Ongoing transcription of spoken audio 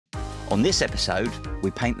On this episode,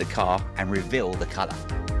 we paint the car and reveal the colour.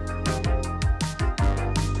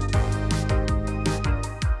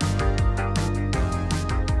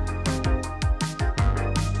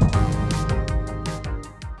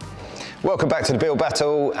 Welcome back to the Build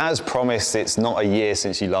Battle. As promised, it's not a year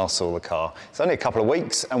since you last saw the car. It's only a couple of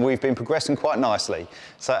weeks and we've been progressing quite nicely.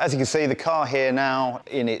 So as you can see, the car here now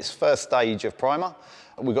in its first stage of primer.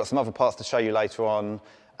 We've got some other parts to show you later on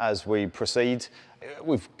as we proceed.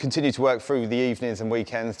 We've continued to work through the evenings and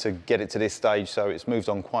weekends to get it to this stage, so it's moved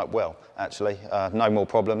on quite well, actually. No more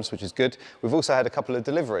problems, which is good. We've also had a couple of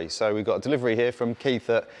deliveries. So we've got a delivery here from Keith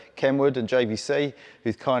at Kenwood and JVC,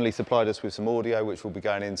 who's kindly supplied us with some audio, which will be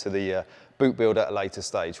going into the boot build at a later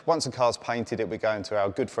stage. Once the car's painted, it'll be going to our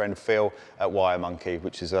good friend Phil at Wire Monkey,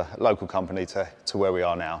 which is a local company to where we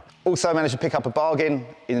are now. Also managed to pick up a bargain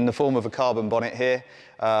in the form of a carbon bonnet here.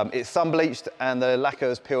 It's sun bleached and the lacquer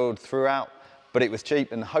has peeled throughout, but it was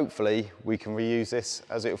cheap and hopefully we can reuse this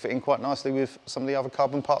as it'll fit in quite nicely with some of the other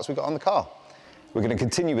carbon parts we've got on the car. We're going to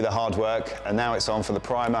continue with the hard work and now it's on for the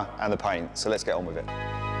primer and the paint, so let's get on with it.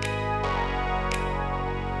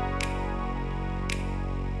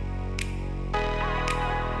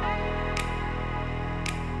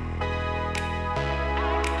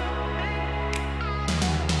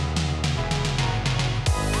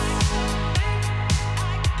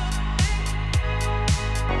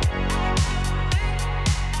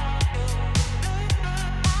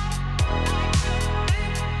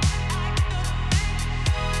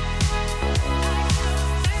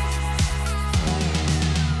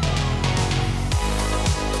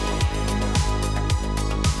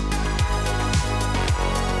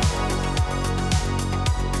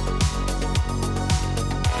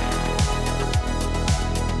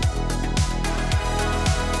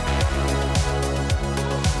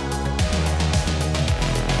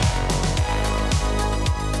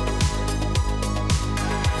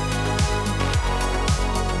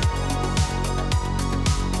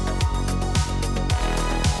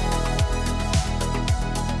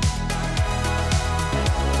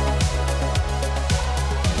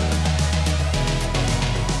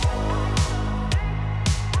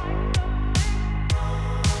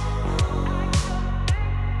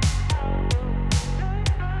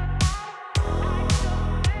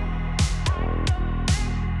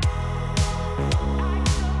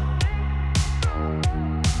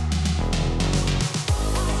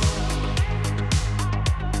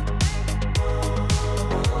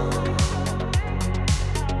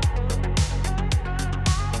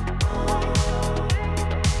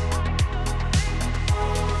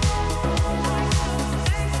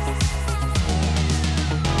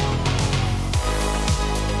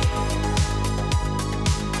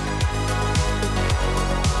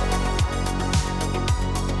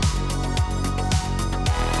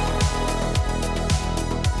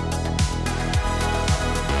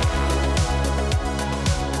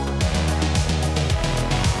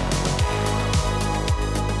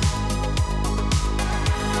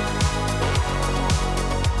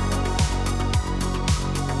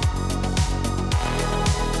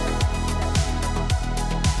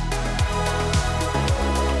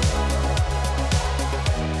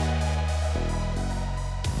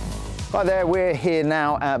 Hi there, we're here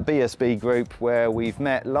now at BSB Group where we've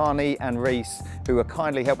met Lani and Reese, who are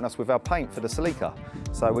kindly helping us with our paint for the Celica.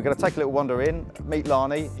 So we're going to take a little wander in, meet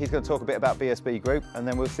Lani, he's going to talk a bit about BSB Group and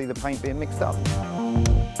then we'll see the paint being mixed up.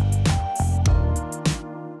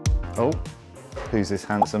 Oh, who's this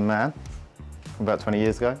handsome man from about 20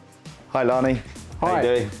 years ago? Hi Lani. Hi. How you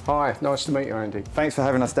doing? Hi, nice to meet you, Andy. Thanks for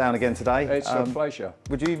having us down again today. It's a pleasure.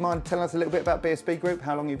 Would you mind telling us a little bit about BSB Group,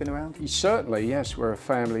 how long you've been around? Certainly, yes. We're a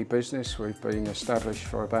family business. We've been established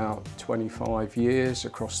for about 25 years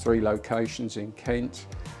across 3 locations in Kent.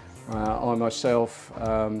 I myself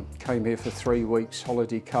came here for 3 weeks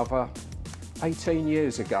holiday cover 18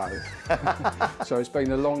 years ago. So it's been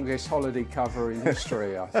the longest holiday cover in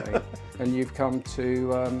history, I think. And you've come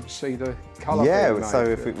to see the colour. Yeah, so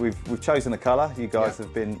if we've chosen the colour. You guys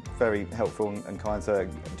have been very helpful and kind to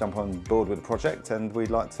jump on board with the project, and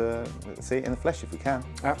we'd like to see it in the flesh if we can.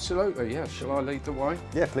 Absolutely, yeah. Shall I lead the way?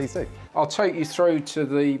 Yeah, please do. I'll take you through to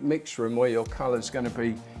the mix room where your colour's going to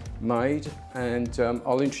be made, and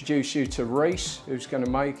I'll introduce you to Reese, who's going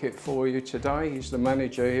to make it for you today. He's the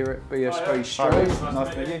manager here at BSB Street.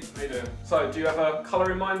 Nice to meet you. How you doing? So, do you have a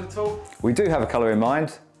colour in mind at all? We do have a colour in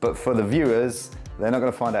mind, but for the viewers, They're not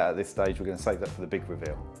going to find out at this stage. We're going to save that for the big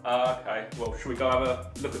reveal. Okay, well, should we go have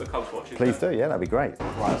a look at the colour swatches? Please do, yeah, that'd be great.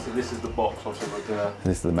 Right, so this is the box, obviously we're gonna...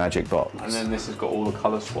 This is the magic box. And then this has got all the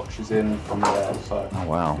colour swatches in from there, so... Oh,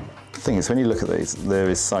 wow. The thing is, when you look at these, there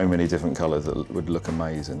is so many different colours that would look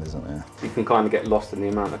amazing, isn't there? You can kind of get lost in the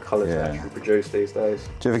amount of colours Yeah. that actually produce these days.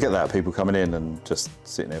 Do you ever get that, people coming in and just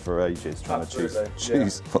sitting there for ages trying Absolutely, to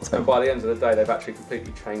choose what they And by the end of the day, they've actually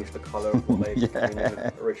completely changed the colour of what they came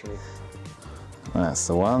in originally. That's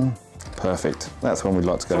the one. Perfect. That's one we'd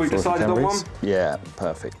like to go So we for. decided on one? Yeah,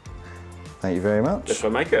 perfect. Thank you very much. Let's go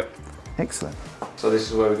make it. Excellent. So this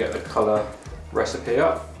is where we get the colour recipe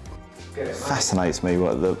up. Get it, Fascinates me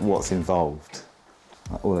what's involved.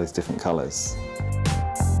 Like all those different colours.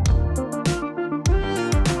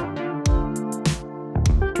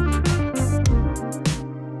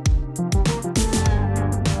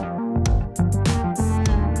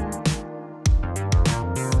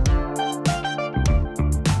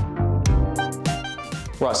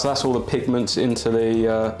 Right, so that's all the pigments into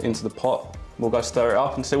the pot. We'll go stir it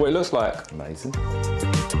up and see what it looks like. Amazing.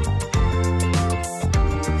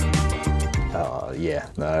 Oh yeah,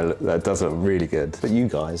 no, that does look really good. But you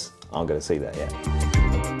guys aren't going to see that yet.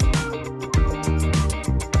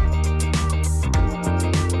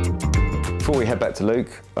 Before we head back to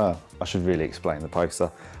Luke, I should really explain the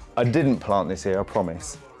poster. I didn't plant this here, I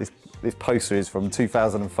promise. This poster is from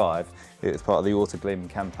 2005. It was part of the Autoglim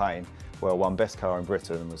campaign, where I won Best Car in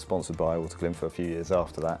Britain and was sponsored by Autoglim for a few years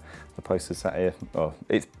after that. The poster sat here. Oh,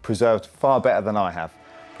 it's preserved far better than I have,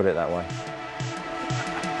 put it that way.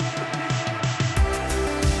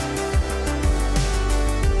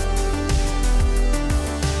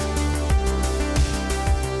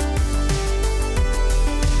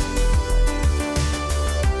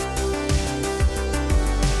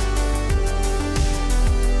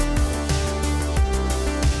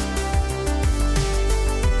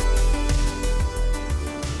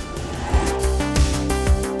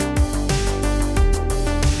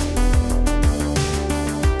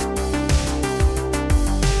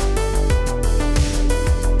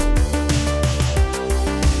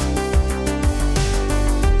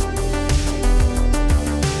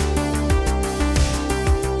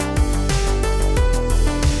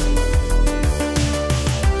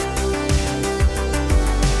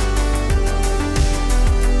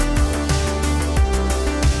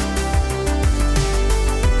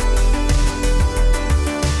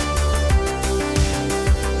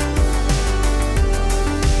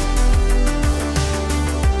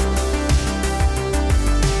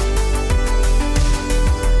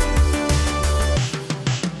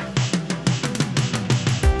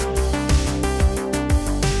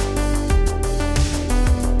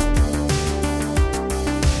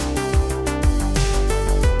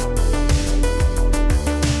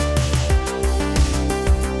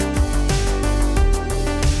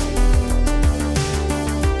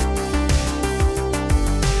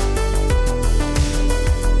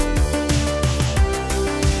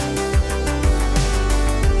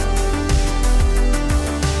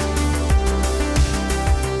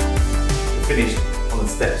 Finished on the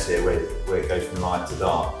steps here where it goes from light to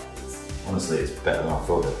dark. Honestly, it's better than I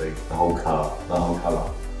thought it'd be. The whole car, the whole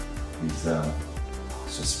colour is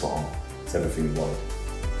it's just spot on. It's everything you wanted.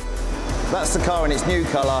 That's the car in its new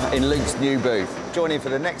colour in Luke's new booth. Join in for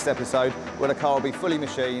the next episode where the car will be fully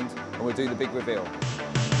machined and we'll do the big reveal.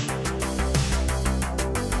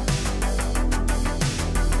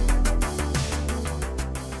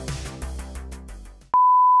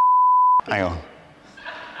 Hang on.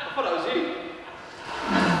 I thought that was you.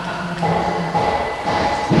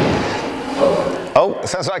 Oh,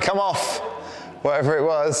 sounds like come off. Whatever it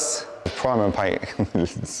was. Primer and paint.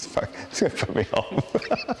 It's going to put me off.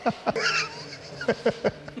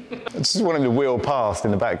 I just wanted to wheel past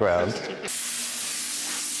in the background.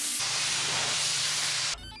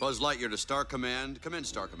 Buzz Lightyear to Star Command. Come in,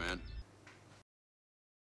 Star Command.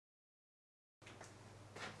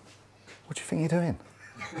 What do you think you're doing?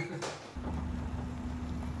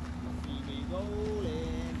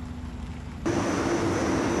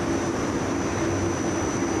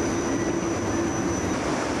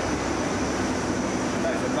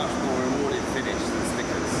 That's a much more rewarding finish than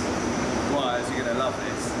stickers. Wires, you're going to love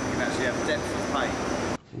this. You can actually have depth of paint.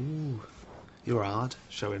 Ooh, you're hard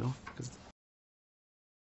showing off because